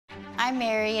I'm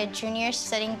Mary, a junior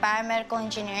studying biomedical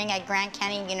engineering at Grand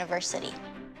Canyon University.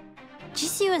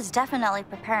 GCU is definitely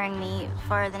preparing me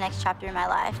for the next chapter in my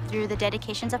life through the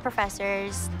dedications of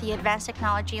professors, the advanced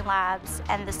technology labs,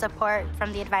 and the support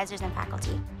from the advisors and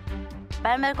faculty.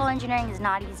 Biomedical engineering is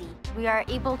not easy. We are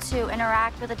able to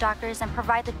interact with the doctors and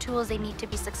provide the tools they need to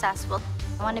be successful.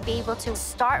 I want to be able to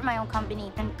start my own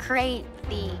company and create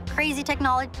the crazy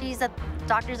technologies that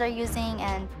doctors are using,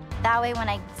 and that way when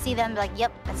I see them, like,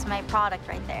 yep, that's my product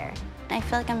right there. I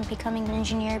feel like I'm becoming an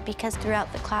engineer because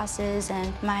throughout the classes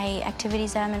and my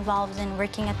activities that I'm involved in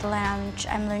working at the lounge,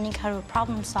 I'm learning how to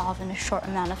problem solve in a short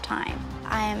amount of time.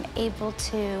 I am able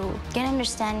to get an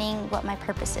understanding what my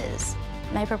purpose is.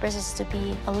 My purpose is to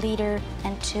be a leader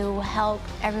and to help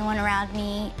everyone around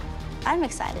me. I'm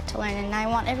excited to learn, and I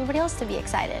want everybody else to be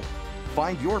excited.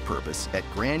 Find your purpose at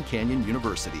Grand Canyon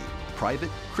University.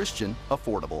 Private, Christian,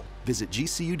 affordable. Visit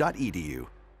gcu.edu.